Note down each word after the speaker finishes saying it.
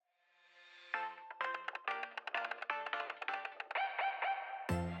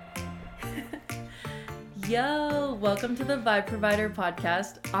Yo, welcome to the Vibe Provider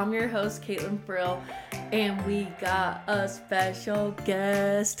podcast. I'm your host, Caitlin Frill, and we got a special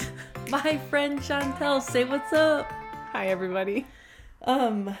guest, my friend Chantelle. Say what's up. Hi, everybody.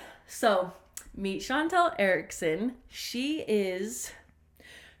 So meet Chantelle Ericksen. She's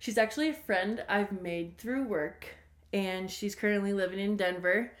actually a friend I've made through work, and she's currently living in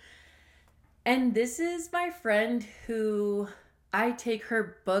Denver. And this is my friend who I take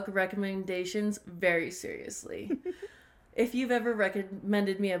her book recommendations very seriously. If you've ever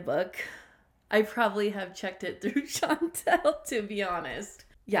recommended me a book, I probably have checked it through Chantelle, to be honest.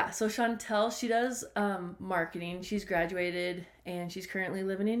 Yeah, so Chantelle, she does marketing. She's graduated and she's currently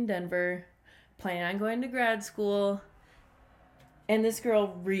living in Denver, planning on going to grad school. And this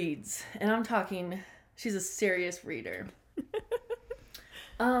girl reads, and I'm talking, she's a serious reader.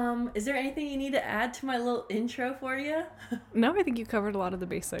 Is there anything you need to add to my little intro for you? No, I think you covered a lot of the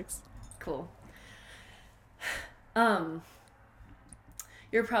basics. Cool. You're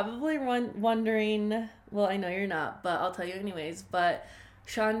probably wondering, well, I know you're not, but I'll tell you anyways, but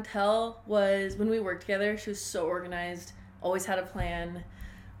Chantelle was, when we worked together, she was so organized, always had a plan,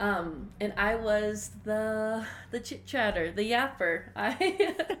 and I was the chit-chatter, the yapper.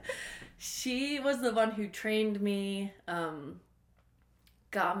 She was the one who trained me,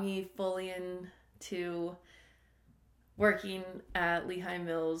 got me fully into working at Lehigh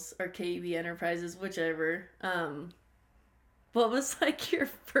Mills or KEB Enterprises, whichever. What was like your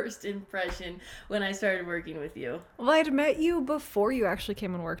first impression when I started working with you? Well, I'd met you before you actually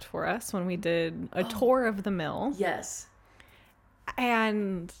came and worked for us when we did a tour of the mill. Yes.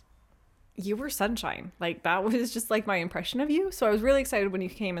 And you were sunshine. Like, that was just like my impression of you. So I was really excited when you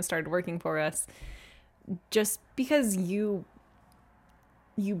came and started working for us, just because you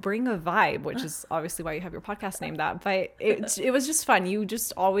bring a vibe, which is obviously why you have your podcast named that, but it was just fun. You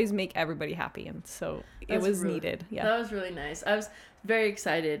just always make everybody happy, and so it was needed. Yeah, that was really nice. I was very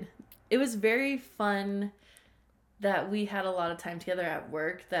excited. It was very fun that we had a lot of time together at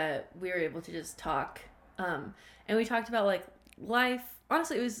work, that we were able to just talk, and we talked about like life.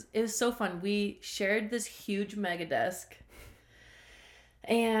 Honestly, it was so fun. We shared this huge mega desk,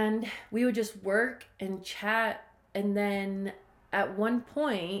 and we would just work and chat, and then at one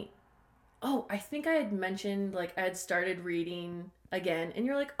point, I think I had mentioned, like, I had started reading again, and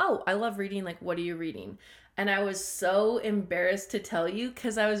you're like, oh, I love reading, like, what are you reading? And I was so embarrassed to tell you,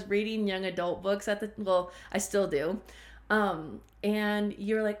 because I was reading young adult books I still do, and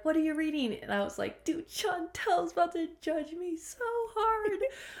you're like, what are you reading? And I was like, dude, Chantelle's about to judge me so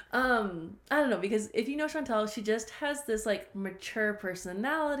hard. I don't know, because if you know Chantelle, she just has this, like, mature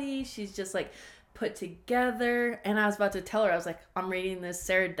personality. She's just, like, put together, and I was about to tell her, I was like, I'm reading this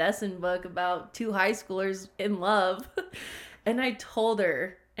Sarah Dessen book about two high schoolers in love. And I told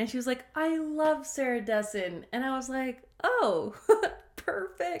her, and she was like, I love Sarah Dessen. And I was like, oh,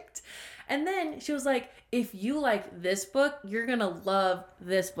 perfect. And then she was like, if you like this book, you're gonna love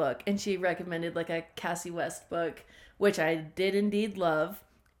this book. And she recommended like a Cassie West book, which I did indeed love.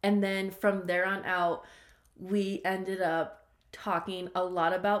 And then from there on out, we ended up talking a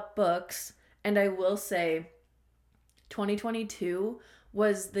lot about books. And I will say, 2022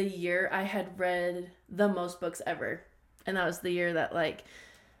 was the year I had read the most books ever. And that was the year that, like,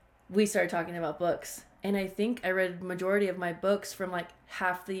 we started talking about books. And I think I read majority of my books from, like,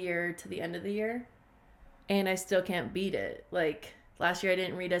 half the year to the end of the year. And I still can't beat it. Like, last year I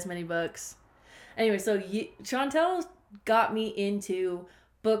didn't read as many books. Anyway, so Chantelle got me into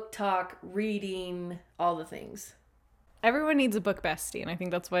book talk, reading, all the things. Everyone needs a book bestie, and I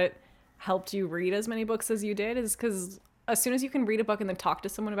think that's what helped you read as many books as you did, is because as soon as you can read a book and then talk to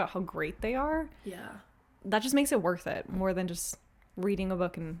someone about how great they are, that just makes it worth it more than just reading a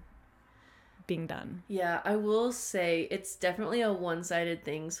book and being done. Yeah, I will say it's definitely a one-sided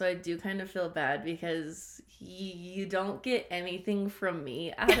thing, so I do kind of feel bad because you don't get anything from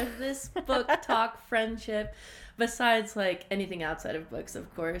me out of this book talk friendship, besides like anything outside of books,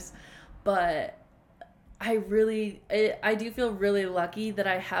 of course. But I do feel really lucky that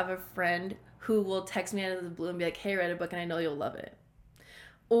I have a friend who will text me out of the blue and be like, hey, I read a book and I know you'll love it.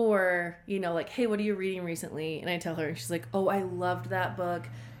 Or, you know, like, hey, what are you reading recently? And I tell her, and she's like, oh, I loved that book.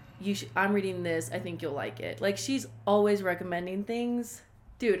 I'm reading this. I think you'll like it. Like, she's always recommending things.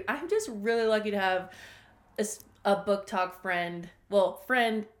 Dude, I'm just really lucky to have a book talk friend. Well,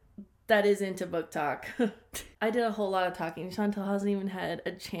 friend that is into book talk. I did a whole lot of talking. Chantelle hasn't even had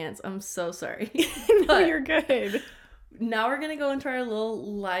a chance. I'm so sorry. No, you're good. Now we're going to go into our little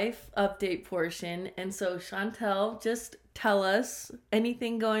life update portion. And so Chantelle, just tell us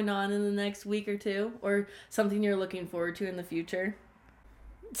anything going on in the next week or two, or something you're looking forward to in the future.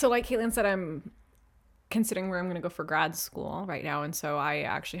 So like Caitlin said, I'm considering where I'm going to go for grad school right now. And so I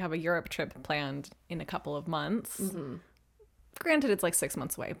actually have a Europe trip planned in a couple of months. Mm-hmm. Granted, it's like 6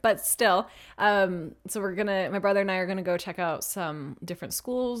 months away, but still. So my brother and I are going to go check out some different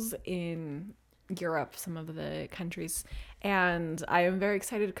schools in Europe, some of the countries. And I am very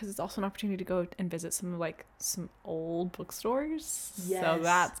excited because it's also an opportunity to go and visit some old bookstores. Yes. So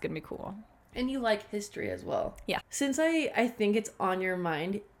that's going to be cool. And you like history as well. Yeah. Since I think it's on your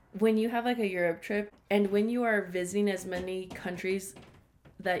mind, when you have like a Europe trip and when you are visiting as many countries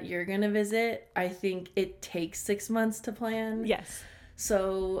that you're going to visit, I think it takes 6 months to plan. Yes.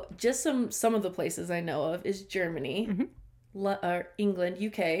 So just some of the places I know of is Germany, England,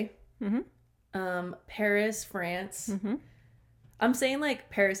 UK, Paris, France. Mm-hmm. I'm saying like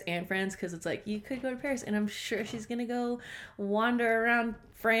Paris and France because it's like you could go to Paris and I'm sure she's going to go wander around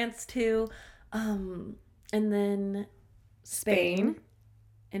France too. And then Spain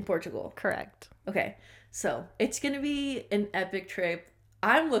and Portugal. Correct. Okay. So it's going to be an epic trip.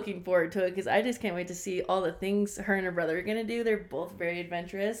 I'm looking forward to it because I just can't wait to see all the things her and her brother are going to do. They're both very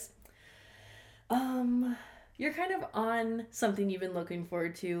adventurous. You're kind of on something you've been looking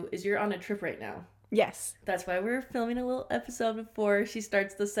forward to is you're on a trip right now. Yes. That's why we're filming a little episode before she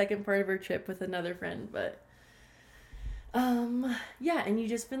starts the second part of her trip with another friend. But, yeah, and you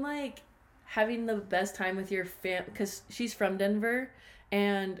just been, like, having the best time with your because she's from Denver,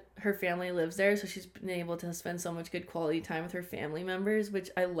 and her family lives there, so she's been able to spend so much good quality time with her family members, which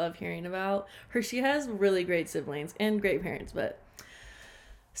I love hearing about. She has really great siblings and great parents, but...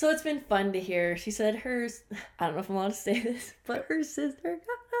 So it's been fun to hear. She said I don't know if I'm allowed to say this, but her sister got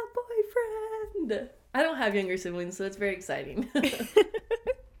a boyfriend. I don't have younger siblings, so it's very exciting.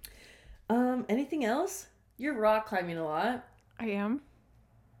 Anything else? You're rock climbing a lot. I am.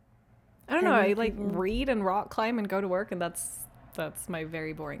 I don't know. I like read and rock climb and go to work, and that's my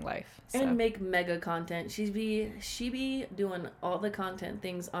very boring life. So. And make mega content. She be doing all the content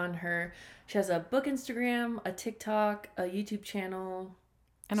things on her. She has a book Instagram, a TikTok, a YouTube channel.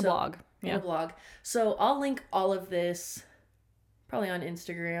 And a blog. Yeah. And a blog. So I'll link all of this probably on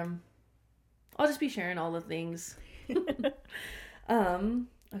Instagram. I'll just be sharing all the things.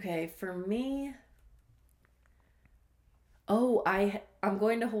 Okay, for me. Oh, I'm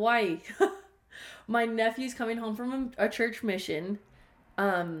going to Hawaii. My nephew's coming home from a church mission.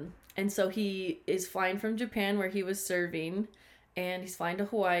 And so he is flying from Japan where he was serving. And he's flying to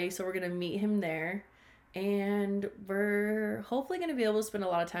Hawaii, so we're going to meet him there. And we're hopefully going to be able to spend a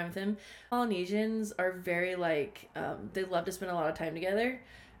lot of time with him. Polynesians are very they love to spend a lot of time together.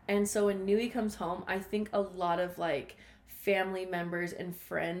 And so when Nui comes home, I think a lot of family members and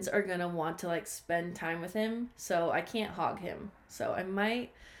friends are going to want to spend time with him. So I can't hog him. So I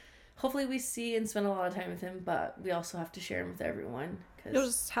might, hopefully we see and spend a lot of time with him, but we also have to share him with everyone. You'll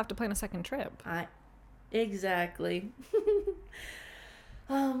just have to plan a second trip. Exactly.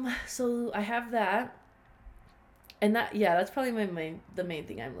 So I have that. And that's probably the main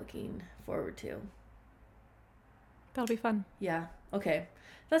thing I'm looking forward to. That'll be fun. Yeah. Okay.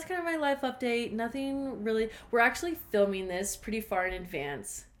 That's kind of my life update. Nothing really. We're actually filming this pretty far in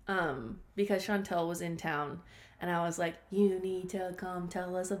advance. Because Chantelle was in town, and I was like, "You need to come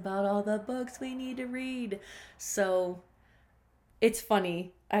tell us about all the books we need to read." So, it's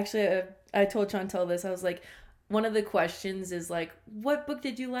funny. Actually, I told Chantelle this. I was like, one of the questions is what book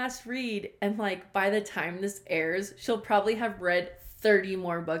did you last read? And by the time this airs, she'll probably have read 30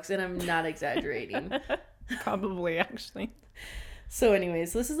 more books, and I'm not exaggerating. Probably, actually. So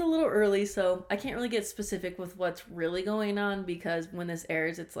anyways, this is a little early, so I can't really get specific with what's really going on because when this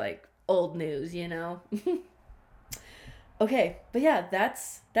airs, it's old news, you know? Okay, but yeah,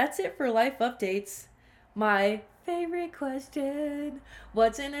 that's it for life updates. My favorite question: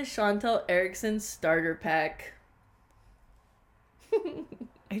 what's in a Chantelle Ericksen starter pack?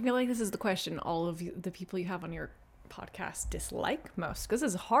 I feel like this is the question all of the people you have on your podcast dislike most because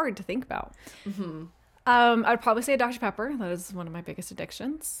it's hard to think about. Mm-hmm. I'd probably say Dr. Pepper. That is one of my biggest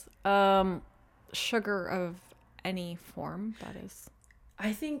addictions. Sugar of any form, that is.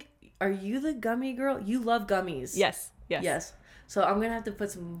 I think, are you the gummy girl? You love gummies. Yes. So I'm going to have to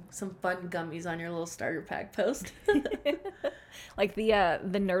put some fun gummies on your little starter pack post. Like the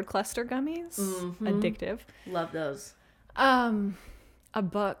Nerd Cluster gummies. Mm-hmm. Addictive. Love those. A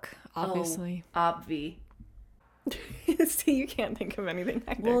book, obviously. Oh, obvi. See, you can't think of anything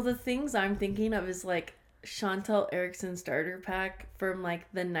like that. Well, the things I'm thinking of is Chantelle Ericksen starter pack from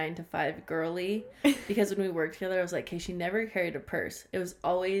the 9 to 5 girly. Because when we worked together, I was like, okay, she never carried a purse. It was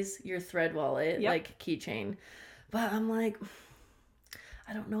always your thread wallet, keychain. But I'm like,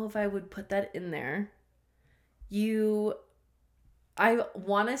 I don't know if I would put that in there. I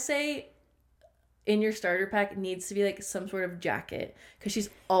want to say in your starter pack needs to be like some sort of jacket because she's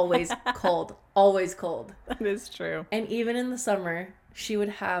always cold, always cold. That is true. And even in the summer, she would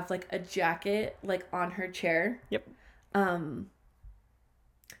have like a jacket like on her chair. Yep.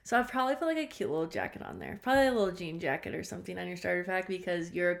 So I'd probably put like a cute little jacket on there. Probably a little jean jacket or something on your starter pack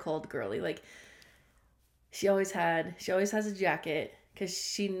because you're a cold girly. Like she always has a jacket because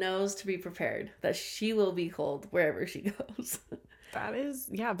she knows to be prepared that she will be cold wherever she goes. That is,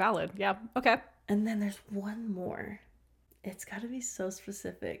 valid. Yeah. Okay. And then there's one more. It's got to be so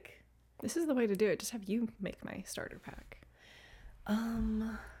specific. This is the way to do it. Just have you make my starter pack.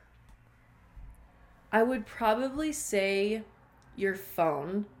 I would probably say your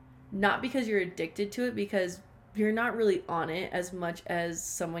phone, not because you're addicted to it, because you're not really on it as much as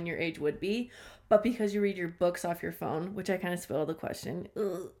someone your age would be, but because you read your books off your phone, which I kind of spoiled the question.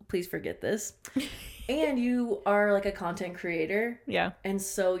 Ugh, please forget this. And you are like a content creator. Yeah. And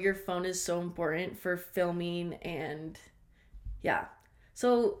so your phone is so important for filming and yeah.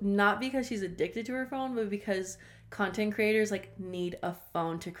 So not because she's addicted to her phone, but because content creators like need a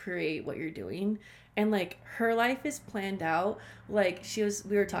phone to create what you're doing. And like her life is planned out. Like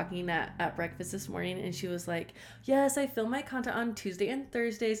we were talking at breakfast this morning and she was like, yes, I film my content on Tuesday and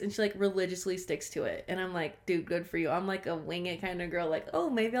Thursdays. And she like religiously sticks to it. And I'm like, dude, good for you. I'm like a wing it kind of girl. Like, oh,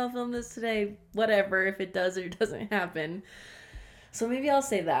 maybe I'll film this today. Whatever, if it does or doesn't happen. So maybe I'll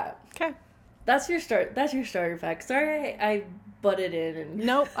say that. Okay. That's your starter pack. Sorry I butted in. And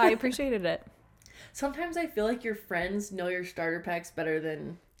Nope, I appreciated it. Sometimes I feel like your friends know your starter packs better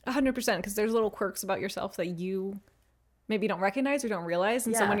than 100%, because there's little quirks about yourself that you maybe don't recognize or don't realize.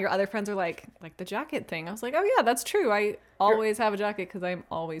 And so when your other friends are like the jacket thing, I was like, oh yeah, that's true. I always have a jacket because I'm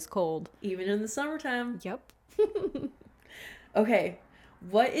always cold. Even in the summertime. Yep. Okay.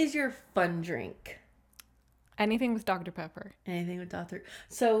 What is your fun drink? Anything with Dr. Pepper. Anything with Dr.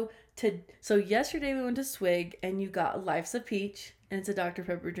 So yesterday we went to Swig and you got Life's a Peach. And it's a Dr.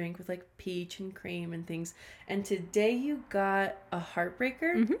 Pepper drink with like peach and cream and things. And today you got a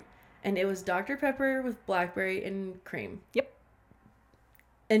Heartbreaker. Mm-hmm. And it was Dr. Pepper with blackberry and cream. Yep.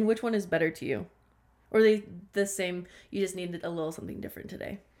 And which one is better to you? Or are they the same? You just needed a little something different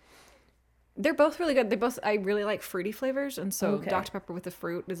today. They're both really good. I really like fruity flavors. And so Dr. Pepper with the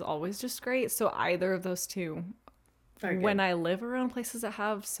fruit is always just great. So either of those two. When I live around places that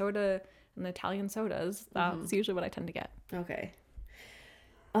have soda and Italian sodas, that's usually what I tend to get. Okay.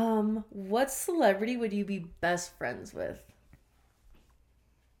 What celebrity would you be best friends with?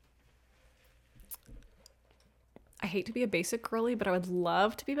 I hate to be a basic girly, but I would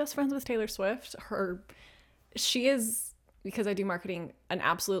love to be best friends with Taylor Swift. She is, because I do marketing, an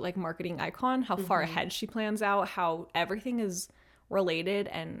absolute like marketing icon. How far ahead she plans out, how everything is related,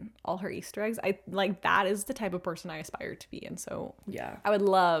 and all her Easter eggs. I like that is the type of person I aspire to be, and so yeah, I would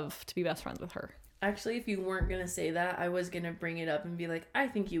love to be best friends with her. Actually, if you weren't going to say that, I was going to bring it up and be like, I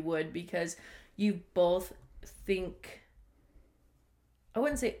think you would, because you both think, I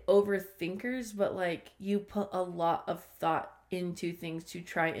wouldn't say overthinkers, but like you put a lot of thought into things to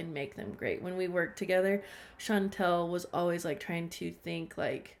try and make them great. When we worked together, Chantelle was always like trying to think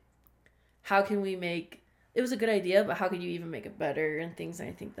like, how can we make, it was a good idea, but how can you even make it better and things. And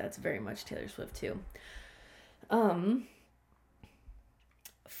I think that's very much Taylor Swift too.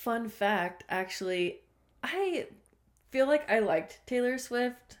 Fun fact, actually, I feel like I liked Taylor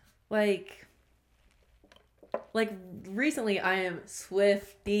Swift. Like recently I am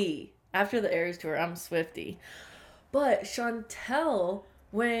Swiftie. After the Eras tour, I'm Swiftie. But Chantelle,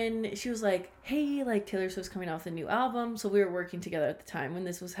 when she was like, hey, like Taylor Swift's coming out with a new album. So we were working together at the time when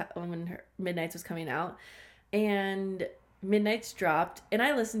this was, when her Midnights was coming out. And Midnights dropped and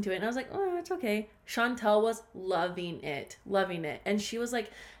I listened to it and I was like, oh, it's okay. Chantelle was loving it. And she was like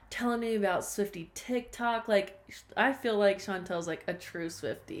telling me about Swiftie TikTok. Like, I feel like Chantelle's like a true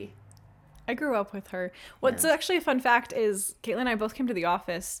Swiftie. I grew up with her. What's actually a fun fact is Caitlin and I both came to the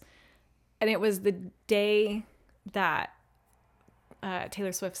office and it was the day that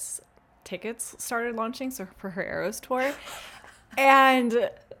Taylor Swift's tickets started launching, so for her Eras tour. And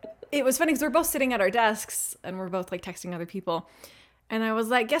it was funny because we're both sitting at our desks and we're both like texting other people. And I was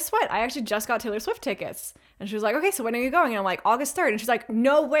like, guess what? I actually just got Taylor Swift tickets. And she was like, okay, so when are you going? And I'm like, August 3rd. And she's like,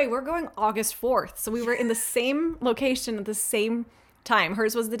 no way, we're going August 4th. So we were in the same location at the same time.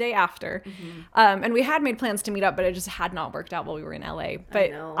 Hers was the day after. And we had made plans to meet up, but it just had not worked out while we were in LA.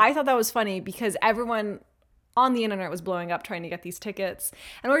 But I thought that was funny because everyone on the internet was blowing up trying to get these tickets.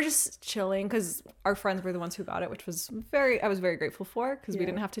 And we're just chilling because our friends were the ones who got it, which was I was very grateful for because we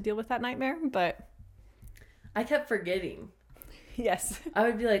didn't have to deal with that nightmare. But I kept forgetting. Yes. I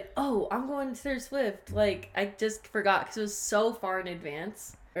would be like, oh, I'm going to Taylor Swift. Like, I just forgot because it was so far in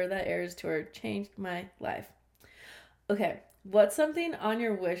advance. or that Eras tour changed my life. Okay, what's something on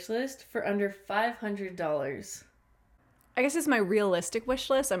your wish list for under $500? I guess it's my realistic wish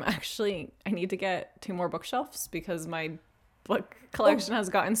list. I need to get 2 more bookshelves because my book collection has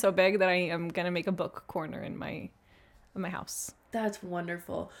gotten so big that I am going to make a book corner in my house. That's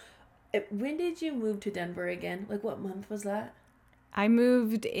wonderful. When did you move to Denver again? Like, what month was that? I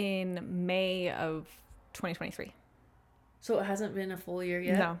moved in May of 2023. So it hasn't been a full year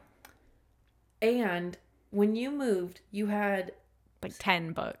yet? No. And when you moved, you had like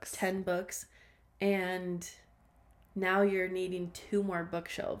 10 books. 10 books. And now you're needing 2 more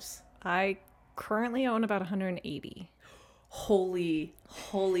bookshelves. I currently own about 180. Holy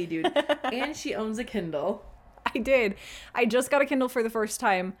dude. And she owns a Kindle. I did. I just got a Kindle for the first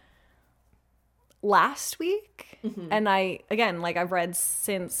time last week. Mm-hmm. And I've read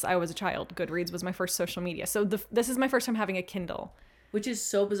since I was a child. Goodreads was my first social media. So this is my first time having a Kindle. Which is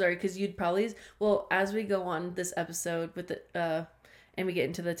so bizarre because you'd probably, well, as we go on this episode with the, and we get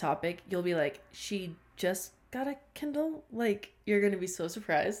into the topic, you'll be like, she just got a Kindle? Like, you're going to be so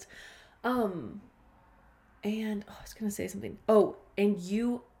surprised. And I was going to say something. Oh, and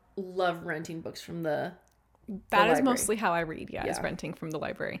you love renting books from the That is mostly how I read, is renting from the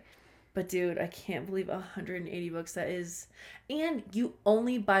library. But dude, I can't believe 180 books that is. And you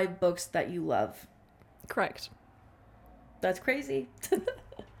only buy books that you love. Correct. That's crazy.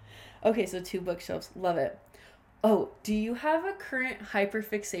 Okay, so 2 bookshelves. Love it. Oh, do you have a current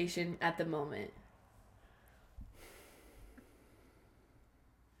hyperfixation at the moment?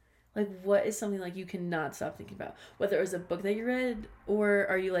 Like, what is something like you cannot stop thinking about? Whether it was a book that you read, or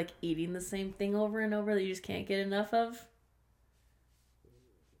are you like eating the same thing over and over that you just can't get enough of?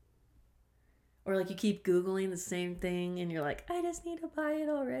 Or like you keep Googling the same thing and you're like, I just need to buy it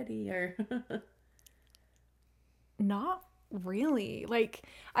already. Or not really. Like,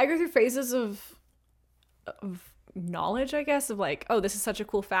 I go through phases of knowledge, I guess, of like, oh, this is such a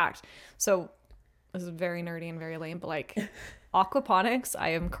cool fact. So this is very nerdy and very lame, but like aquaponics, I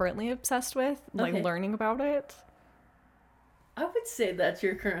am currently obsessed with, like learning about it. I would say that's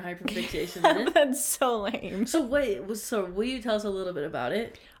your current hyperfixation then. That's so lame. So will you tell us a little bit about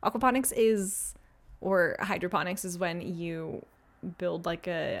it? Aquaponics or hydroponics is when you build like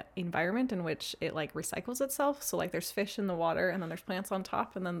a environment in which it like recycles itself. So like there's fish in the water and then there's plants on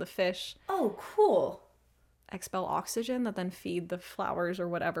top and then the fish cool expel oxygen that then feed the flowers or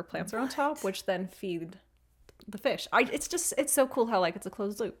whatever plants are on top, which then feed the fish. It's so cool how like it's a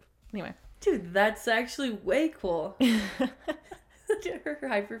closed loop. Anyway, dude, that's actually way cool. Her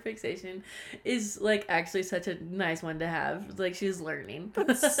hyperfixation is like actually such a nice one to have. Like, she's learning.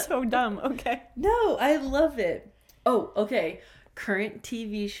 That's so dumb. Okay. No, I love it. Oh, okay. Current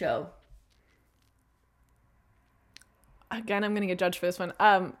TV show. Again, I'm gonna get judged for this one.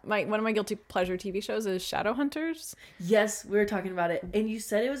 One of my guilty pleasure TV shows is Shadowhunters. Yes, we were talking about it, and you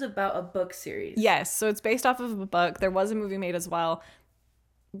said it was about a book series. Yes, so it's based off of a book. There was a movie made as well.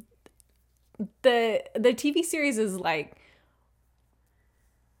 The TV series is like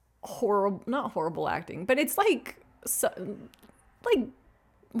not horrible acting, but it's like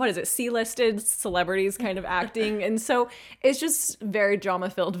what is it, C-listed celebrities kind of acting, and so it's just very drama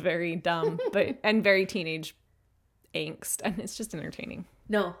filled, very dumb, and very teenage angst, and it's just entertaining.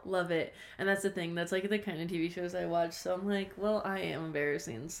 No, love it. And that's the thing, that's like the kind of TV shows I watch, so I'm like, well, I am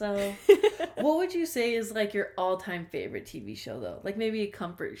embarrassing. So what would you say is like your all-time favorite TV show though? Like maybe a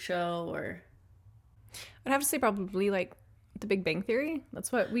comfort show? Or I'd have to say probably like The Big Bang Theory.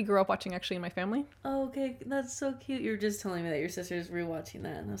 That's what we grew up watching actually in my family. Oh, okay, that's so cute. You were just telling me that your sister's rewatching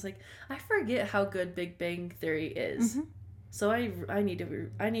that, and I was like, I forget how good Big Bang Theory is. Mm-hmm. So I need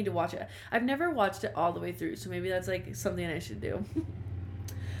to watch it. I've never watched it all the way through, so maybe that's like something I should do.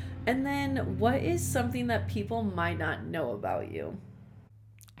 And then, what is something that people might not know about you?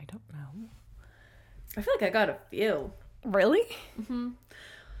 I don't know. I feel like I got a few. Really? Mm-hmm.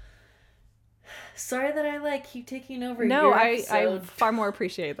 Sorry that I like keep taking over. No, your I far more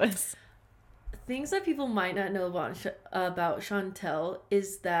appreciate this. Things that people might not know about Chantelle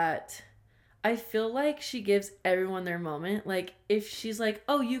is that I feel like she gives everyone their moment. Like, if she's like,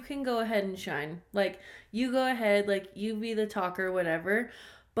 oh, you can go ahead and shine. Like, you go ahead, like, you be the talker, whatever.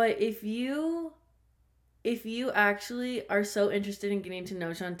 But if you actually are so interested in getting to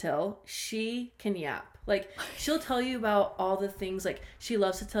know Chantelle, she can yap. Like, she'll tell you about all the things. Like, she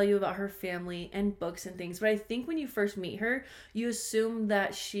loves to tell you about her family and books and things. But I think when you first meet her, you assume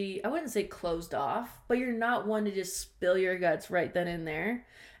that I wouldn't say closed off, but you're not one to just spill your guts right then and there.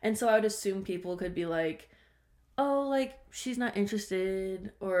 And so I would assume people could be like, oh, like, she's not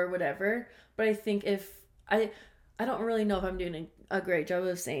interested or whatever. But I think I don't really know if I'm doing a great job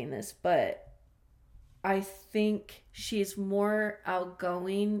of saying this, but I think she's more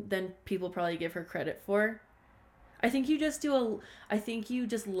outgoing than people probably give her credit for. I think you just I think you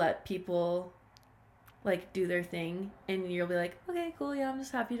just let people like do their thing and you'll be like, okay, cool, yeah, I'm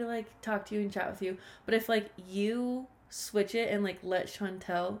just happy to like talk to you and chat with you. But if like you switch it and like let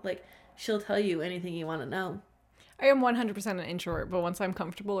Chantelle, like she'll tell you anything you want to know. I am 100% an introvert, but once I'm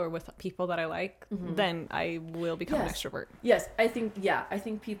comfortable or with people that I like, then I will become an extrovert. Yes, I think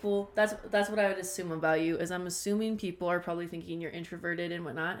people, that's what I would assume about you, is I'm assuming people are probably thinking you're introverted and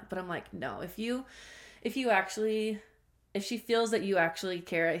whatnot, but I'm like, no, if you actually, if she feels that you actually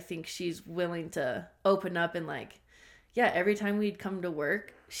care, I think she's willing to open up and like, yeah, every time we'd come to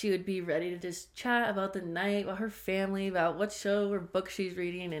work, she would be ready to just chat about the night, about her family, about what show or book she's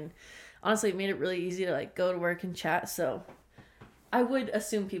reading, and honestly, it made it really easy to like go to work and chat. So I would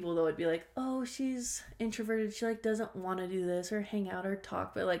assume people though would be like, oh, she's introverted, she like doesn't want to do this or hang out or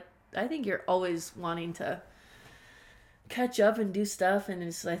talk, but like I think you're always wanting to catch up and do stuff, and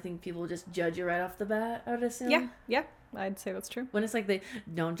it's, I think people just judge you right off the bat, I would assume. Yeah, I'd say that's true. When it's like they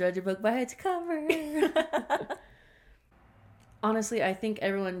don't judge a book by its cover. Honestly, I think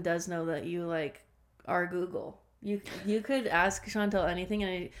everyone does know that you like are Google. You could ask Chantelle anything,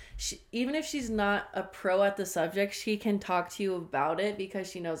 and even if she's not a pro at the subject, she can talk to you about it because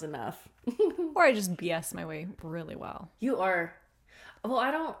she knows enough. Or I just BS my way really well. You are. Well,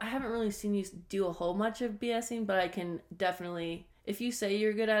 I haven't really seen you do a whole much of BSing, but I can definitely, if you say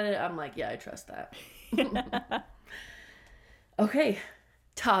you're good at it, I'm like, yeah, I trust that. Okay,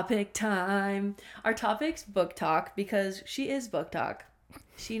 topic time. Our topic's book talk because she is book talk.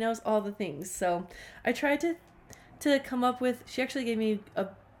 She knows all the things. So I tried to come up with, she actually gave me a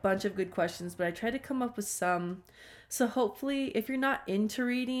bunch of good questions, but I tried to come up with some. So hopefully, if you're not into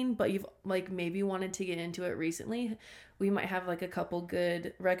reading, but you've like maybe wanted to get into it recently, we might have like a couple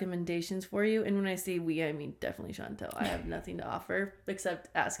good recommendations for you. And when I say we, I mean definitely Chantelle. I have nothing to offer except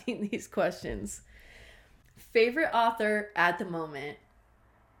asking these questions. Favorite author at the moment?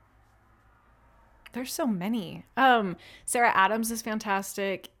 There's so many. Sarah Adams is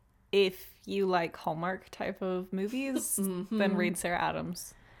fantastic. If you like Hallmark type of movies, then read Sarah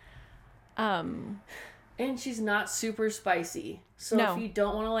Adams. And she's not super spicy. So No. if you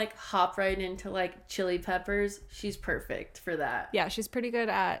don't want to like hop right into like chili peppers, she's perfect for that. Yeah, she's pretty good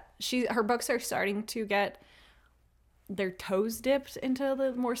at her books are starting to get their toes dipped into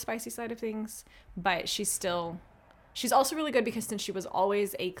the more spicy side of things, but she's also really good because since she was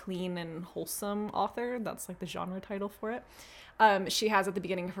always a clean and wholesome author, that's like the genre title for it. She has at the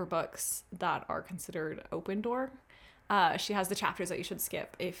beginning of her books that are considered open door. She has the chapters that you should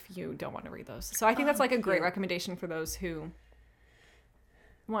skip if you don't want to read those. So I think that's like a great recommendation for those who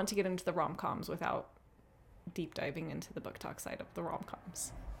want to get into the rom-coms without deep diving into the book talk side of the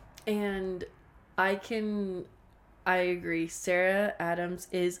rom-coms. And I agree. Sarah Adams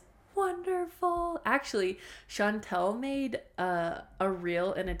is wonderful. Actually, Chantelle made a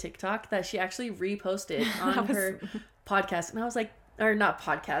reel and a TikTok that she actually reposted on her podcast. And I was like, or not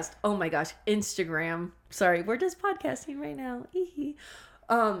podcast. Oh my gosh, Instagram. Sorry, we're just podcasting right now.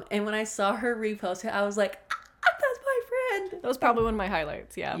 And when I saw her repost it, I was like, that's my friend. That was probably one of my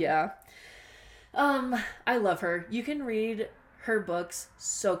highlights. Yeah. Yeah. I love her. You can read her books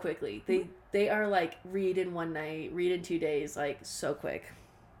so quickly. They are like read in one night, read in 2 days, like so quick.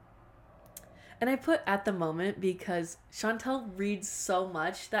 And I put at the moment because Chantelle reads so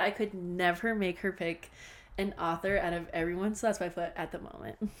much that I could never make her pick an author out of everyone, so that's why I put at the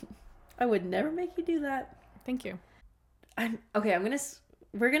moment. I would never make you do that. Thank you.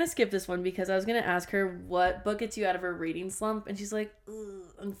 We're gonna skip this one because I was gonna ask her what book gets you out of her reading slump, and she's like,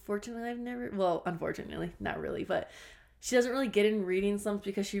 unfortunately, not really, but she doesn't really get in reading slumps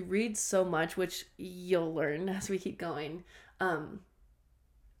because she reads so much, which you'll learn as we keep going,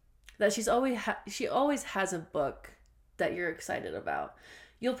 that she always has a book that you're excited about.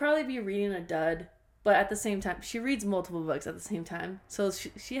 You'll probably be reading a dud, but at the same time, she reads multiple books at the same time. So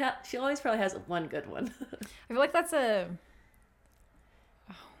she always probably has one good one. I feel like that's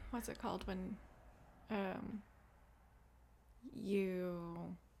what's it called when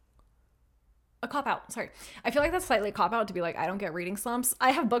a cop-out. Sorry. I feel like that's slightly a cop-out to be like, I don't get reading slumps.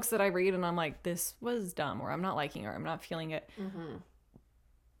 I have books that I read and I'm like, this was dumb, or I'm not liking it, or I'm not feeling it. Mm-hmm.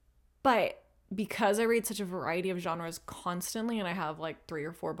 But because I read such a variety of genres constantly and I have like 3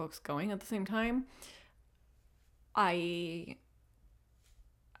 or 4 books going at the same time, I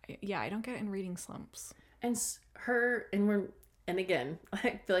don't get in reading slumps. And again,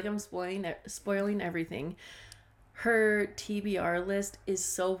 I feel like I'm spoiling everything. her TBR list is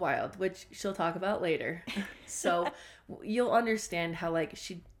so wild, which she'll talk about later. So you'll understand how like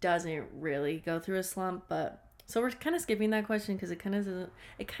she doesn't really go through a slump, but so we're kind of skipping that question because it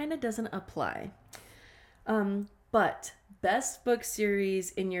kind of doesn't apply. But best book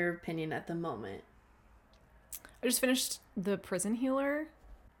series in your opinion at the moment? I just finished The Prison Healer.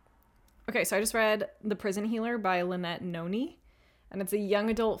 Okay, so I just read The Prison Healer by Lynette Noni, and it's a young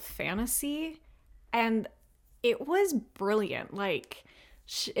adult fantasy, and it was brilliant. Like,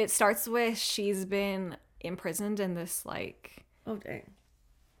 it starts with she's been imprisoned in this, like... Oh, dang.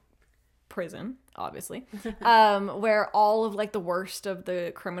 Prison, obviously, where all of, like, the worst of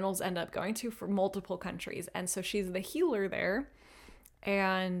the criminals end up going to for multiple countries. And so she's the healer there,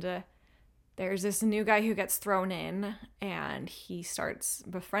 and... there's this new guy who gets thrown in, and he starts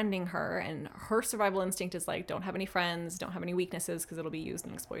befriending her, and her survival instinct is like, don't have any friends, don't have any weaknesses, because it'll be used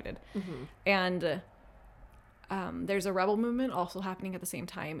and exploited. Mm-hmm. And there's a rebel movement also happening at the same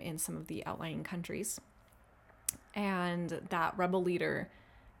time in some of the outlying countries. And that rebel leader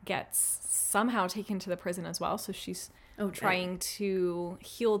gets somehow taken to the prison as well, so she's trying to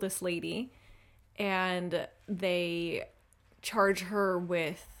heal this lady, and they charge her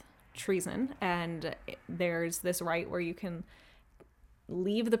with treason, and there's this right where you can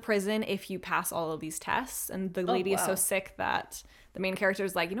leave the prison if you pass all of these tests, and the lady is so sick that the main character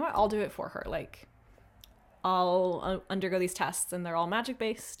is like, you know what, I'll do it for her, like I'll undergo these tests, and they're all magic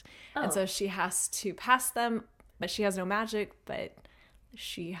based. And so she has to pass them, but she has no magic, but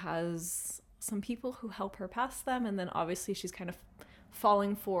she has some people who help her pass them, and then obviously she's kind of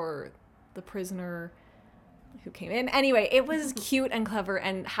falling for the prisoner who came in. Anyway, it was cute and clever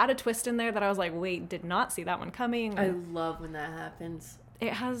and had a twist in there that I was like, wait, did not see that one coming. I love when that happens.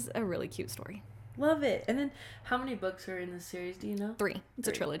 It has a really cute story. Love it. And then how many books are in this series, do you know? 3. It's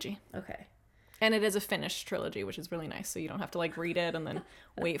a trilogy. Okay. And it is a finished trilogy, which is really nice, so you don't have to like read it and then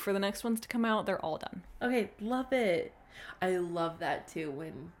wait for the next ones to come out. They're all done. Okay, love it. I love that too,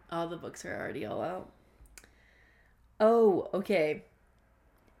 when all the books are already all out. Oh, okay.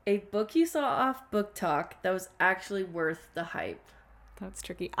 A book you saw off Book Talk that was actually worth the hype. That's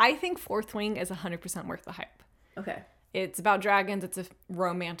tricky. I think Fourth Wing is 100% worth the hype. Okay. It's about dragons. It's a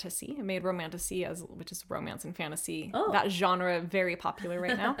romantasy. It made romantasy, which is romance and fantasy. Oh. That genre very popular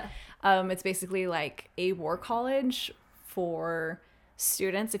right now. It's basically like a war college for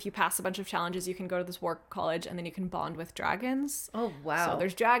students. If you pass a bunch of challenges, you can go to this war college, and then you can bond with dragons. Oh, wow. So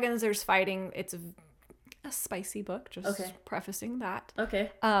there's dragons, there's fighting. It's a spicy book, just prefacing that.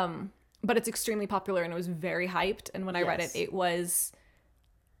 Okay. But it's extremely popular, and it was very hyped, and when I read it, it was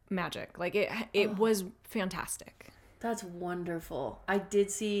magic. Like it was fantastic. That's wonderful. I did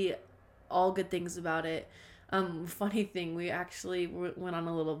see all good things about it. Funny thing, we actually went on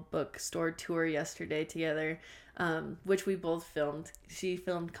a little bookstore tour yesterday together, which we both filmed. She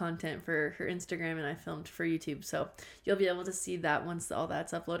filmed content for her Instagram, and I filmed for YouTube. So you'll be able to see that once all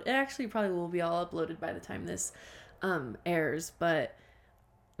that's uploaded. It actually probably will be all uploaded by the time this airs. But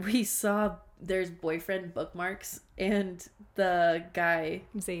we saw there's boyfriend bookmarks, and the guy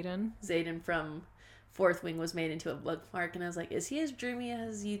Zayden from Fourth Wing was made into a bookmark, and I was like, is he as dreamy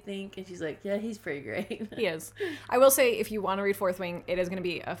as you think? And she's like, yeah, he's pretty great. He is. I will say, if you want to read Fourth Wing, it is going to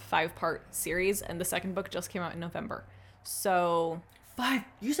be a 5-part series, and the second book just came out in November. So 5?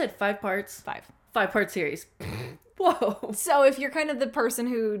 You said 5 parts? 5. 5-part series. Whoa. So if you're kind of the person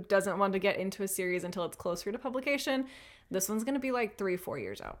who doesn't want to get into a series until it's closer to publication, this one's going to be like 3-4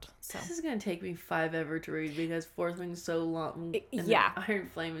 years out. So this is going to take me 5 ever to read, because Fourth Wing's so long. And Iron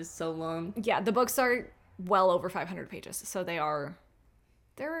Flame is so long. Yeah, the books are well over 500 pages. So they're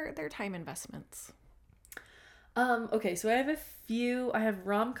time investments. Okay, so I have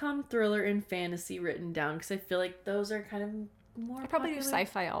rom-com, thriller, and fantasy written down, because I feel like those are kind of more I probably popular. do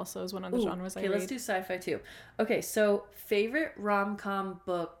sci-fi also is one of the genres I read. Okay, let's do sci-fi too. Okay, so favorite rom-com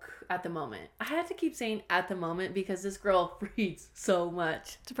book at the moment. I had to keep saying at the moment because this girl reads so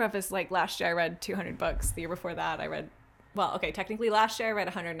much. To preface, like last year I read 200 books. The year before that I read, technically last year I read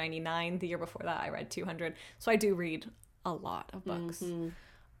 199. The year before that I read 200. So I do read a lot of books.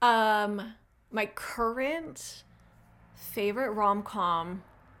 Mm-hmm. My current favorite rom-com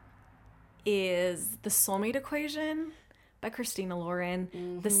is The Soulmate Equation by Christina Lauren.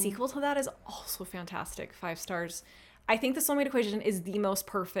 Mm-hmm. The sequel to that is also fantastic. 5 stars. I think The Soulmate Equation is the most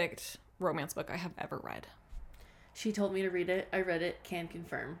perfect romance book I have ever read. She told me to read it. I read it. Can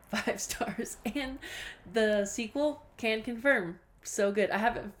confirm. 5 stars. And the sequel, can confirm. So good. I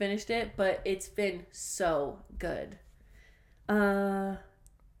haven't finished it, but it's been so good.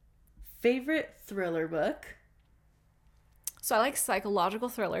 Favorite thriller book? So I like psychological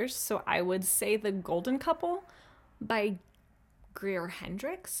thrillers. So I would say The Golden Couple by Greer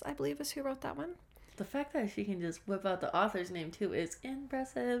Hendricks, I believe is who wrote that one. The fact that she can just whip out the author's name too is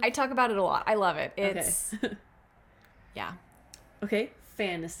impressive. I talk about it a lot. I love it. It's okay. yeah. Okay,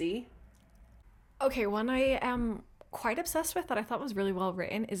 fantasy. Okay, one I am quite obsessed with that I thought was really well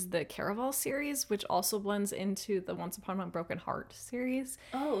written is the Caraval series, which also blends into the Once Upon a Broken Heart series.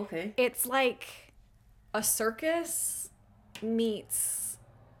 Oh, okay. It's like a circus meets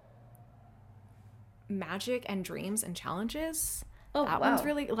magic and dreams and challenges. Oh, that wow. one's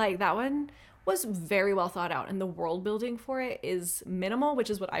really, like, that one was very well thought out, and the world building for it is minimal, which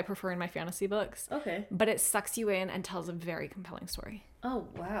is what I prefer in my fantasy books. Okay. But it sucks you in and tells a very compelling story. Oh,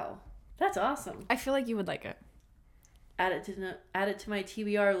 wow. That's awesome. I feel like you would like it. Add it to my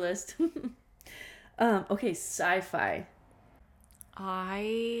TBR list. Okay, sci-fi.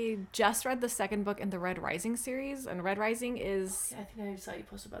 I just read the second book in the Red Rising series, and Red Rising is... I think I saw you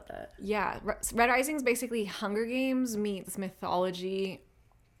post about that. Yeah, Red Rising is basically Hunger Games meets mythology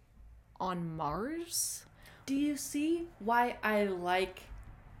on Mars. Do you see why I like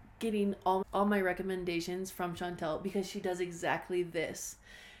getting all my recommendations from Chantelle? Because she does exactly this.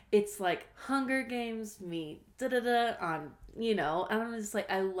 It's like Hunger Games meet da-da-da on, and I'm just like,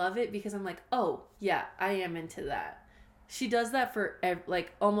 I love it because I'm like, oh, yeah, I am into that. She does that for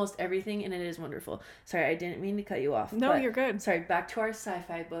almost everything, and it is wonderful. Sorry, I didn't mean to cut you off. No, you're good. Sorry, back to our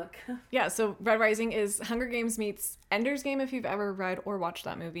sci-fi book. Yeah, so Red Rising is Hunger Games meets Ender's Game if you've ever read or watched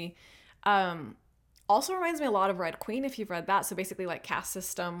that movie. Also reminds me a lot of Red Queen if you've read that. So basically like caste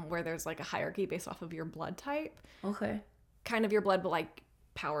system where there's like a hierarchy based off of your blood type. Okay. Kind of your blood, but like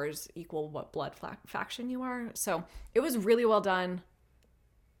powers equal what blood faction you are. So it was really well done.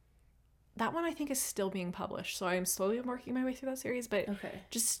 That one I think is still being published, so I'm slowly working my way through that series, but okay,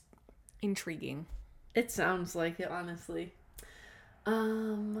 just intriguing. It sounds like it, honestly.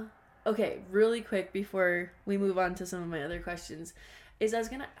 Okay, really quick before we move on to some of my other questions, is I was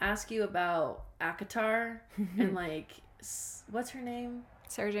gonna ask you about ACOTAR and what's her name?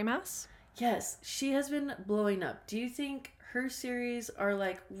 Sarah J. Maas? Yes, she has been blowing up. Do you think her series are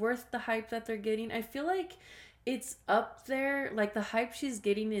worth the hype that they're getting? I feel like it's up there, the hype she's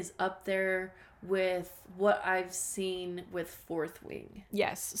getting is up there with what I've seen with Fourth Wing.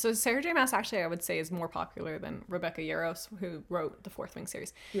 Yes. So Sarah J. Maas actually I would say is more popular than Rebecca Yarros, who wrote the Fourth Wing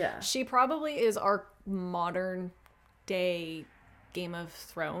series. Yeah. She probably is our modern day Game of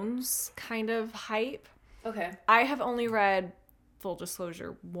Thrones kind of hype. Okay. I have only read, full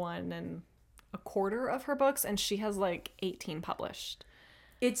disclosure, 1.25 of her books, and she has 18 published.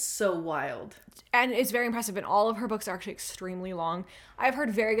 It's so wild. And it's very impressive, and all of her books are actually extremely long. I've heard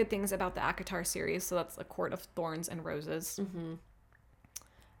very good things about the ACOTAR series, so that's A Court of Thorns and Roses. Mm-hmm.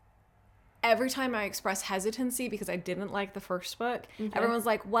 Every time I express hesitancy because I didn't like the first book, Okay. Everyone's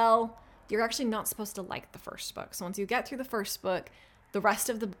like, well, you're actually not supposed to like the first book. So once you get through the first book, the rest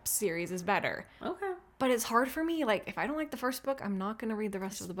of the series is better. Okay. But it's hard for me. If I don't like the first book, I'm not going to read the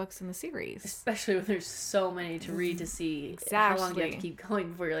rest of the books in the series. Especially when there's so many to read to see Exactly. how long you have to keep going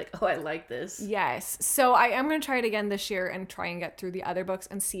before you're like, oh, I like this. Yes. So I am going to try it again this year and try and get through the other books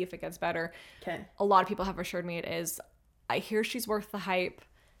and see if it gets better. Okay. A lot of people have assured me it is. I hear she's worth the hype.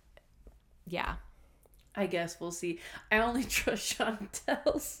 Yeah. I guess we'll see. I only trust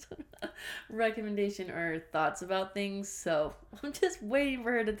Chantelle's recommendation or thoughts about things, so I'm just waiting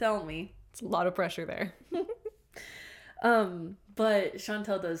for her to tell me. It's a lot of pressure there. But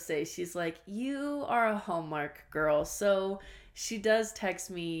Chantelle does say, she's like, you are a Hallmark girl. So she does text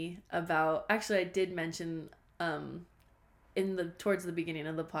me about, actually I did mention towards the beginning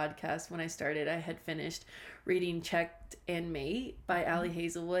of the podcast when I started, I had finished reading Checked and Mate by Allie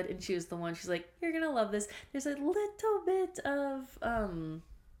Hazelwood, and she was the one, she's like, you're gonna love this. There's a little bit of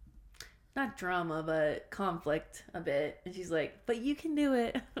not drama but conflict a bit, and she's like, but you can do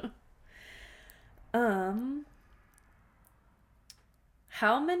it.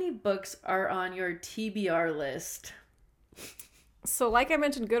 How many books are on your TBR list? So like I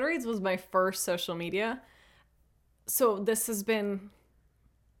mentioned, Goodreads was my first social media. So this has been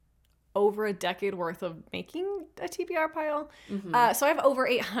over a decade worth of making a TBR pile. Mm-hmm. So I have over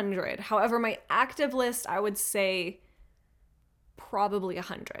 800. However, my active list, I would say probably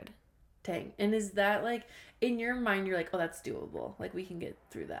 100. Dang. And is that in your mind, you're like, oh, that's doable. We can get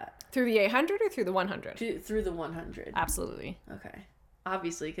through that. Through the 800 or through the 100? Through the 100. Absolutely. Okay.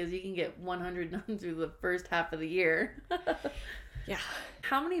 Obviously, because you can get 100 done through the first half of the year. Yeah.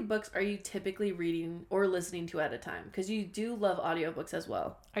 How many books are you typically reading or listening to at a time? Because you do love audiobooks as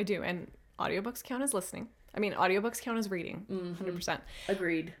well. I do. And audiobooks count as listening. I mean, audiobooks count as reading. Mm-hmm. 100%.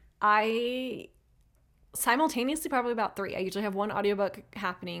 Agreed. I simultaneously probably about 3. I usually have one audiobook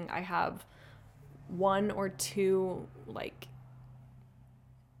happening. I have 1 or 2 like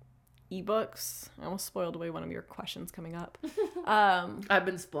ebooks. I almost spoiled away one of your questions coming up. I've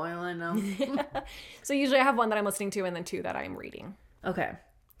been spoiling them. So usually I have 1 that I'm listening to and then 2 that I'm reading. Okay.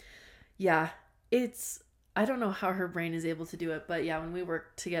 Yeah. I don't know how her brain is able to do it, but yeah, when we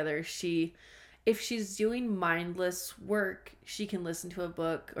work together, if she's doing mindless work, she can listen to a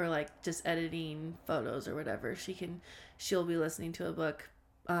book, or like just editing photos or whatever. She'll be listening to a book.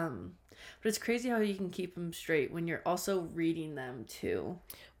 But it's crazy how you can keep them straight when you're also reading them too.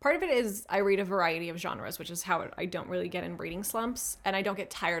 Part of it is I read a variety of genres, which is how I don't really get in reading slumps, and I don't get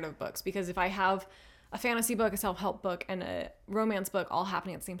tired of books, because if I have a fantasy book, a self-help book, and a romance book all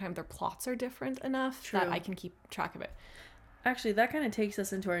happening at the same time, their plots are different enough that I can keep track of it. Actually, that kind of takes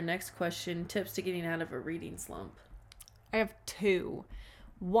us into our next question, tips to getting out of a reading slump. I have 2.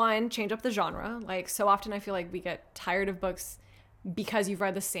 1, change up the genre. Like, so often I feel like we get tired of books because you've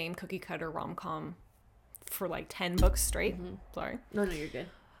read the same cookie cutter rom-com for like 10 books straight. Mm-hmm. Sorry. No, you're good.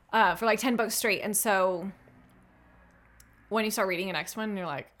 For like 10 books straight. And so when you start reading the next one, you're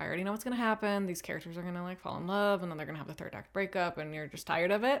like, I already know what's going to happen. These characters are going to like fall in love, and then they're going to have the third act breakup, and you're just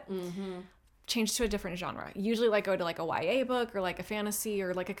tired of it. Mm-hmm. Change to a different genre. Usually like go to like a YA book or like a fantasy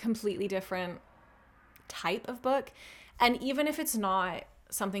or like a completely different type of book. And even if it's not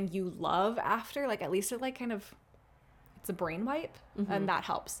something you love after, like at least it like kind of, it's a brain wipe, and that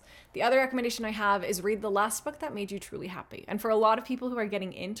helps. The other recommendation I have is read the last book that made you truly happy. And for a lot of people who are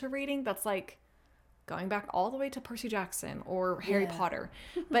getting into reading, that's like going back all the way to Percy Jackson or Harry Potter.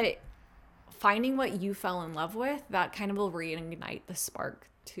 But finding what you fell in love with, that kind of will reignite the spark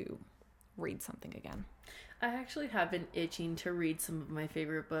to read something again. I actually have been itching to read some of my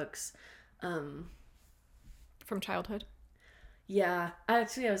favorite books. From childhood? Yeah. I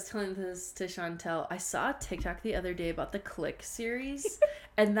was telling this to Chantelle. I saw a TikTok the other day about the Click series,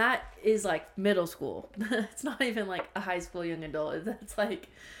 and that is like middle school. It's not even like a high school young adult. That's like,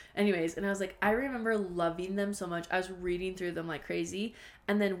 anyways. And I was like, I remember loving them so much. I was reading through them like crazy.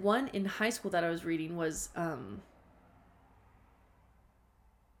 And then one in high school that I was reading was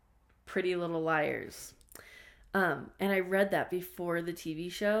Pretty Little Liars. And I read that before the TV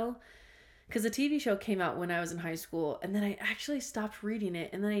show, because the TV show came out when I was in high school, and then I actually stopped reading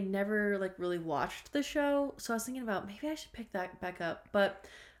it, and then I never like really watched the show. So I was thinking about maybe I should pick that back up. But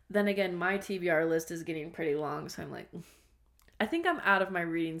then again, my TBR list is getting pretty long, so I'm like, I think I'm out of my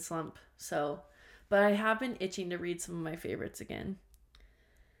reading slump. So, but I have been itching to read some of my favorites again.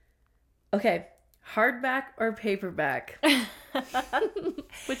 Okay, hardback or paperback?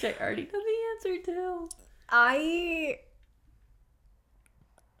 Which I already know the answer to.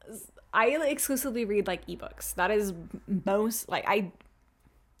 I exclusively read like ebooks. That is most like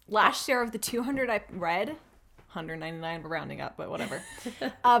last year of the 200 I read, 199 we're rounding up, but whatever.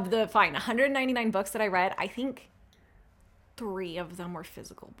 Of the 199 books that I read, I think 3 of them were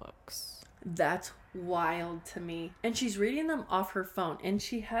physical books. That's wild to me. And she's reading them off her phone, and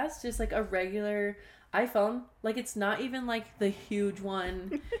she has just like a regular iPhone. Like, it's not even like the huge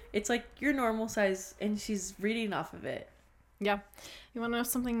one. It's like your normal size, and she's reading off of it. Yeah. You want to know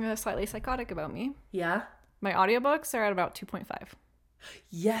something slightly psychotic about me? Yeah. My audiobooks are at about 2.5.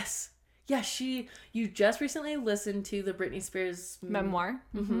 Yes. Yeah, you just recently listened to the Britney Spears memoir.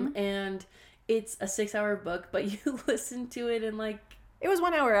 Mm-hmm. And it's a 6-hour book, but you listened to it in like... It was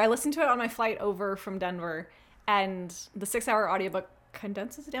 1 hour. I listened to it on my flight over from Denver, and the 6-hour audiobook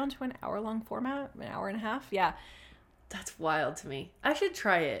condenses it down to an hour-long format, an hour and a half. Yeah. That's wild to me. I should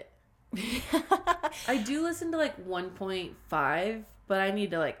try it. I do listen to like 1.5, but I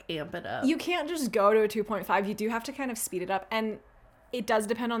need to like amp it up. You can't just go to a 2.5. You do have to kind of speed it up, and it does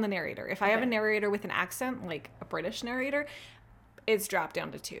depend on the narrator. If I have a narrator with an accent, like a British narrator, it's dropped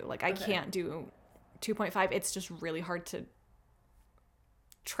down to 2. Like, I can't do 2.5. It's just really hard to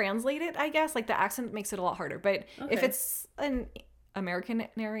translate it, I guess. Like, the accent makes it a lot harder. But if it's an American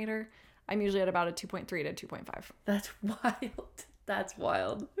narrator, I'm usually at about a 2.3 to 2.5. That's wild. That's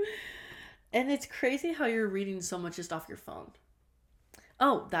wild. And it's crazy how you're reading so much just off your phone.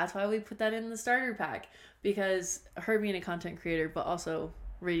 Oh, that's why we put that in the starter pack. Because her being a content creator, but also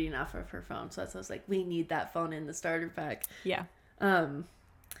reading off of her phone. So that's why I was like, we need that phone in the starter pack. Yeah.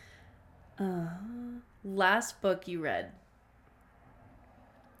 Last book you read?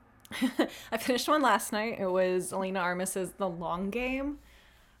 I finished one last night. It was Elena Armis's The Long Game.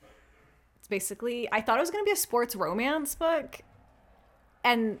 It's basically, I thought it was going to be a sports romance book.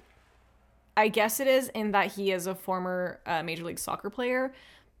 And I guess it is, in that he is a former Major League Soccer player,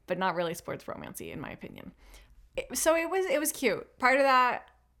 but not really sports romancy, in my opinion. So it was cute. Prior to that,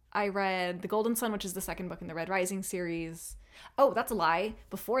 I read The Golden Sun, which is the second book in the Red Rising series. Oh, that's a lie.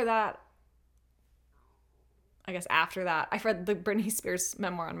 Before that, I guess after that, I've read the Britney Spears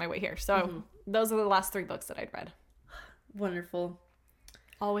memoir on my way here. So those are the last 3 books that I'd read. Wonderful.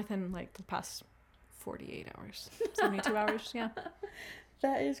 All within like the past 48 hours, 72 hours. Yeah.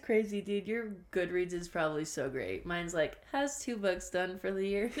 That is crazy, dude. Your Goodreads is probably so great. Mine's like, has 2 books done for the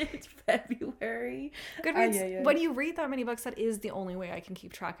year. It's February. Goodreads, when you read that many books, that is the only way I can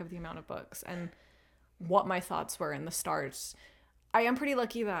keep track of the amount of books and what my thoughts were in the starts. I am pretty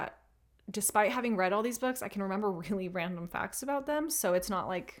lucky that despite having read all these books, I can remember really random facts about them. So it's not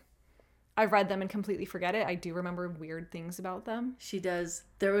like I've read them and completely forget it. I do remember weird things about them. She does.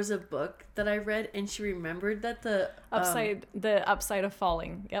 There was a book that I read, and she remembered that the upside of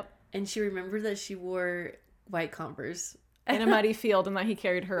falling. Yep. And she remembered that she wore white Converse in a muddy field, and that he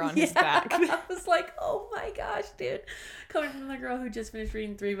carried her on his back. I was like, oh my gosh, dude. Coming from the girl who just finished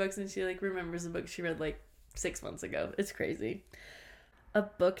reading 3 books, and she like remembers a book she read like 6 months ago. It's crazy. A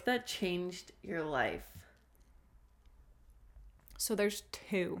book that changed your life. So there's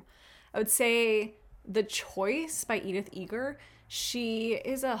 2. I would say The Choice by Edith Eger. She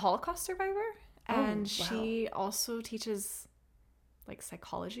is a Holocaust survivor, and she also teaches like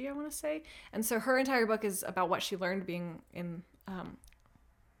psychology, I want to say. And so her entire book is about what she learned being in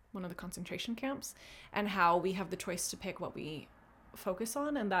one of the concentration camps, and how we have the choice to pick what we focus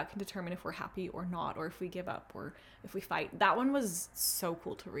on, and that can determine if we're happy or not, or if we give up, or if we fight. That one was so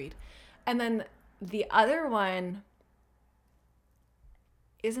cool to read. And then the other one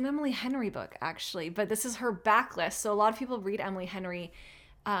is an Emily Henry book, actually, but this is her backlist. So a lot of people read Emily Henry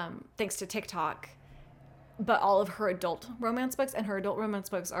thanks to TikTok, but all of her adult romance books, and her adult romance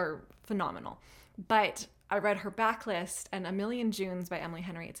books are phenomenal. But I read her backlist, and A Million Junes by Emily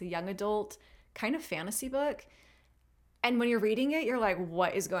Henry. It's a young adult kind of fantasy book. And when you're reading it, you're like,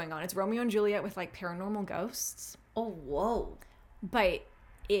 what is going on? It's Romeo and Juliet with like paranormal ghosts. Oh, whoa. But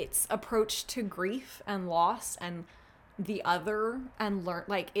its approach to grief and loss and the other and learn,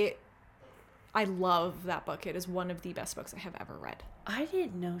 like it, I love that book. It is one of the best books I have ever read. I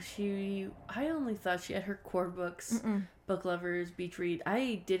didn't know I only thought she had her core books, Book Lovers, Beach Read.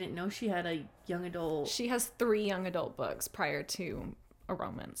 I didn't know she had a young adult. She has 3 young adult books prior to a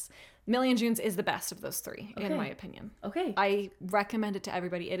romance. Million Junes is the best of those 3, in my opinion. Okay. I recommend it to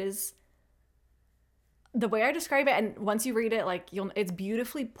everybody. It is, the way I describe it, and once you read it, like it's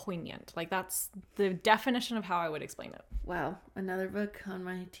beautifully poignant. Like that's the definition of how I would explain it. Wow, another book on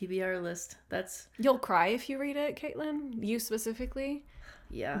my TBR list. You'll cry if you read it, Caitlin. You specifically.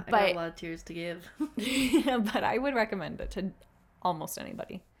 Yeah, I got a lot of tears to give. Yeah, but I would recommend it to almost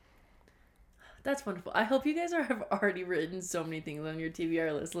anybody. That's wonderful. I hope you guys have already written so many things on your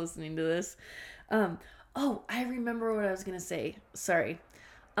TBR list listening to this. Oh, I remember what I was gonna say. Sorry.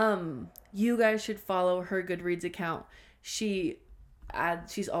 You guys should follow her Goodreads account. She's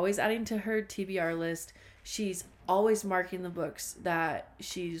always adding to her TBR list. She's always marking the books that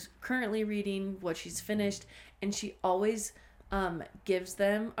she's currently reading, what she's finished, and she always gives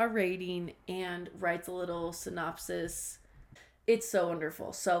them a rating and writes a little synopsis. It's so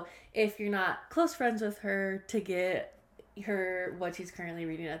wonderful. So if you're not close friends with her, to get her what she's currently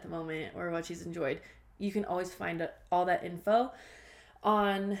reading at the moment or what she's enjoyed, you can always find all that info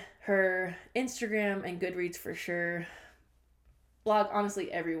on her Instagram and Goodreads for sure. Blog,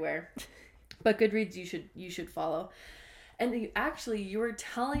 honestly, everywhere. But Goodreads you should follow. And you were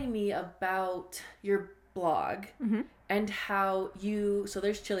telling me about your blog and how so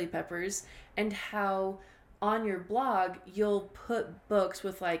there's Chili Peppers, and how on your blog you'll put books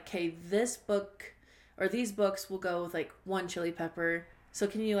with like, okay, this book or these books will go with like 1 chili pepper. So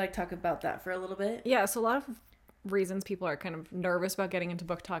can you like talk about that for a little bit? Yeah, so a lot of reasons people are kind of nervous about getting into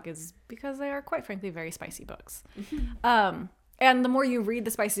book talk is because they are, quite frankly, very spicy books. And the more you read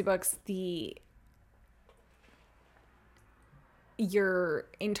the spicy books, your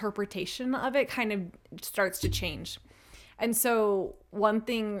interpretation of it kind of starts to change. And so one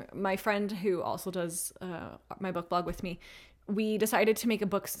thing, my friend who also does my book blog with me, we decided to make a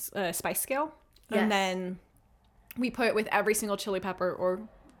book spice scale. Yes. And then we put with every single chili pepper, or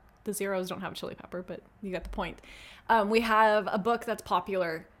the zeros don't have chili pepper, but you get the point. We have a book that's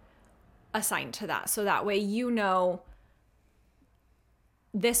popular assigned to that. So that way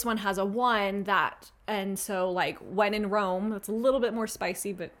this one has a 1 and so like When in Rome, that's a little bit more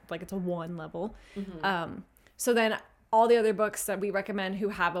spicy, but like it's a 1 level. So then all the other books that we recommend who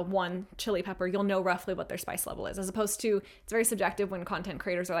have a 1 chili pepper, you'll know roughly what their spice level is, as opposed to, it's very subjective when content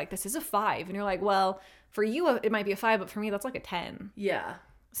creators are like, this is a 5. And you're like, well, for you, it might be a 5, but for me, that's like a 10. Yeah.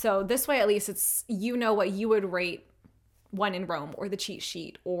 So this way, at least it's, what you would rate When in Rome or The Cheat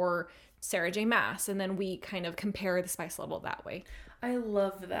Sheet or Sarah J. Maas, and then we kind of compare the spice level that way. I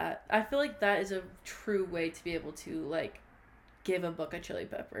love that. I feel like that is a true way to be able to like give a book a chili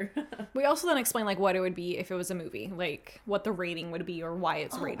pepper. We also then explain like what it would be if it was a movie, like what the rating would be or why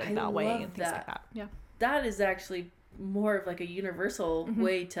it's rated that way and things like that. Yeah. That is actually more of like a universal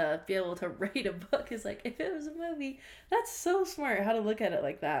way to be able to rate a book, is like if it was a movie. That's so smart how to look at it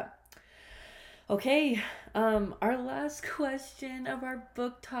like that. Okay, our last question of our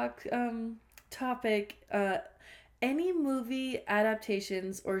book talk topic, any movie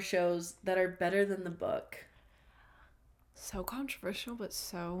adaptations or shows that are better than the book? So controversial, but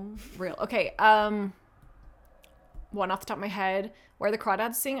so real. Okay, one off the top of my head, Where the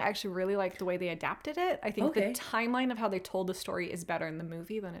Crawdads Sing, I actually really like the way they adapted it. I think the timeline of how they told the story is better in the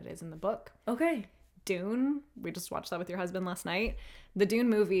movie than it is in the book. Okay. Dune, we just watched that with your husband last night. The Dune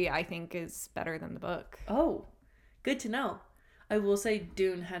movie, I think, is better than the book. Oh, good to know. I will say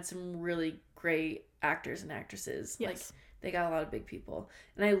Dune had some really great actors and actresses. Yes. Like, they got a lot of big people.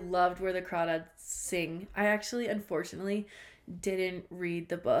 And I loved Where the Crawdads Sing. I actually, unfortunately, didn't read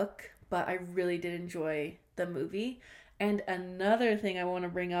the book, but I really did enjoy the movie. And another thing I want to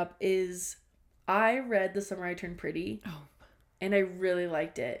bring up is I read The Summer I Turned Pretty. Oh. And I really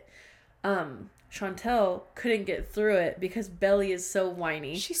liked it. Chantelle couldn't get through it because Belly is so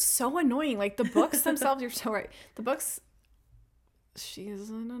whiny. She's so annoying. Like, the books themselves, you're so right. The books, she is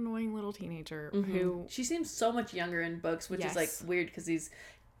an annoying little teenager who... She seems so much younger in books, which is, like, weird because these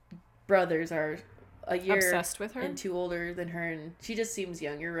brothers are a year obsessed with her and 2 older than her, and she just seems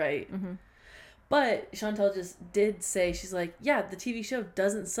young. You're right. But Chantelle just did say, she's like, yeah, the TV show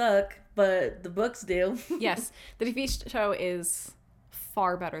doesn't suck, but the books do. Yes. The TV show is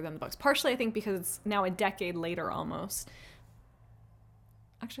far better than the books. Partially, I think, because it's now a decade later almost.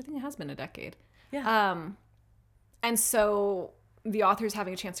 Actually, I think it has been a decade. Yeah. And so the author's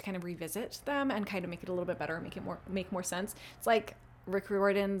having a chance to kind of revisit them and kind of make it a little bit better and make more sense. It's like Rick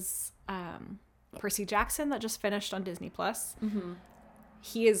Riordan's Percy Jackson that just finished on Disney Plus.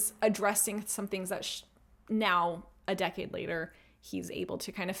 He is addressing some things that now, a decade later, he's able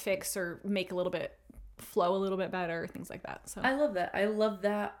to kind of fix or make a little bit flow a little bit better, things like that. So I love that. I love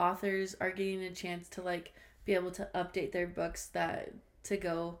that authors are getting a chance to like be able to update their books that to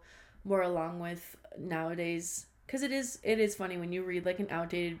go more along with nowadays. Because it is funny when you read like an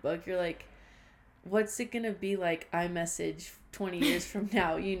outdated book, you're like, what's it gonna be like iMessage 20 years from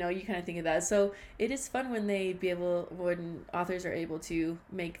now? You know, you kind of think of that. So it is fun when when authors are able to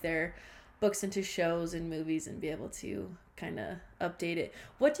make their books into shows and movies and be able to kind of update it.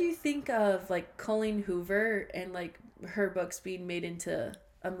 What do you think of like Colleen Hoover and like her books being made into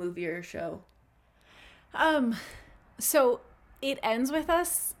a movie or a show? So It Ends With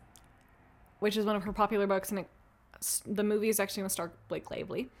Us, which is one of her popular books, and the movie is actually going to star Blake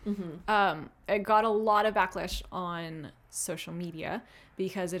Lively. It got a lot of backlash on social media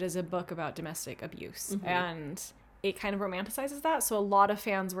because it is a book about domestic abuse, and it kind of romanticizes that. So a lot of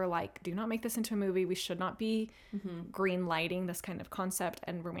fans were like, do not make this into a movie. We should not be green lighting this kind of concept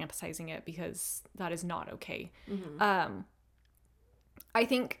and romanticizing it, because that is not okay. I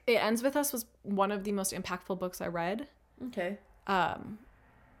think It Ends With Us was one of the most impactful books I read. Okay.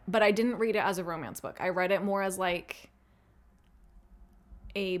 But I didn't read it as a romance book. I read it more as like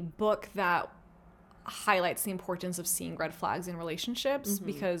a book that highlights the importance of seeing red flags in relationships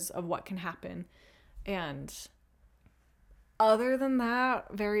because of what can happen. And other than that,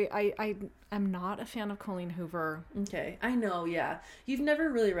 I am not a fan of Colleen Hoover. Okay. I know, yeah. You've never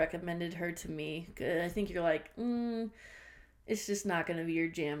really recommended her to me. I think you're like, it's just not going to be your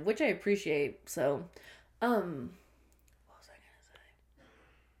jam, which I appreciate. So, what was I going to say?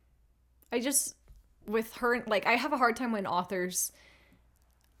 I just, with her, like, I have a hard time when authors...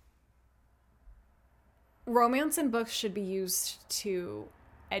 Romance in books should be used to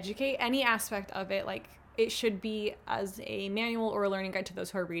educate any aspect of it. Like, it should be as a manual or a learning guide to those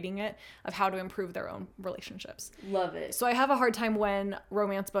who are reading it of how to improve their own relationships. Love it. So I have a hard time when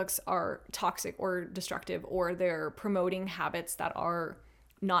romance books are toxic or destructive, or they're promoting habits that are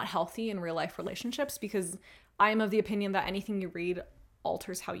not healthy in real life relationships, because I'm of the opinion that anything you read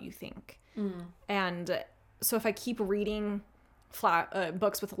alters how you think. And so if I keep reading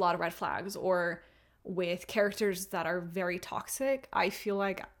books with a lot of red flags or with characters that are very toxic, I feel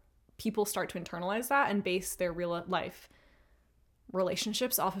like people start to internalize that and base their real life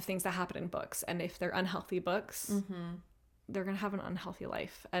relationships off of things that happen in books. And if they're unhealthy books, they're going to have an unhealthy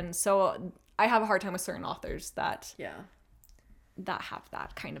life. And so I have a hard time with certain authors that have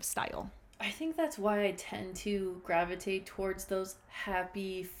that kind of style. I think that's why I tend to gravitate towards those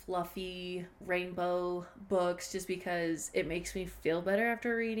happy, fluffy, rainbow books, just because it makes me feel better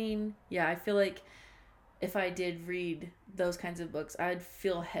after reading. Yeah, I feel like if I did read those kinds of books, I'd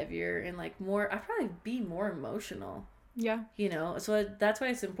feel heavier and like more, I'd probably be more emotional, Yeah. you know? So that's why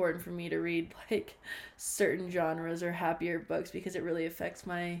it's important for me to read like certain genres or happier books, because it really affects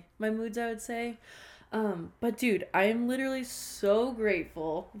my moods, I would say. But dude, I am literally so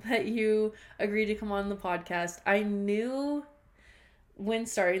grateful that you agreed to come on the podcast. I knew when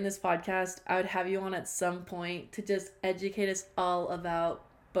starting this podcast, I would have you on at some point to just educate us all about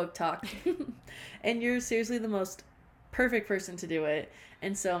book talk. And you're seriously the most perfect person to do it.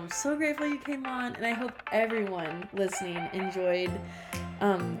 And so I'm so grateful you came on, and I hope everyone listening enjoyed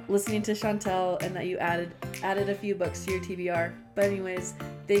listening to Chantelle, and that you added a few books to your TBR. But anyways,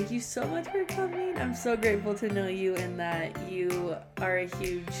 thank you so much for coming. I'm so grateful to know you, and that you are a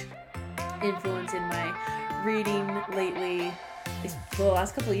huge influence in my reading lately. The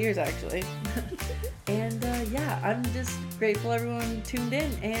last couple of years, actually. And yeah, I'm just grateful everyone tuned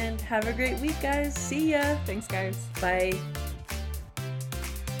in, and have a great week, guys. See ya. Thanks, guys. Bye.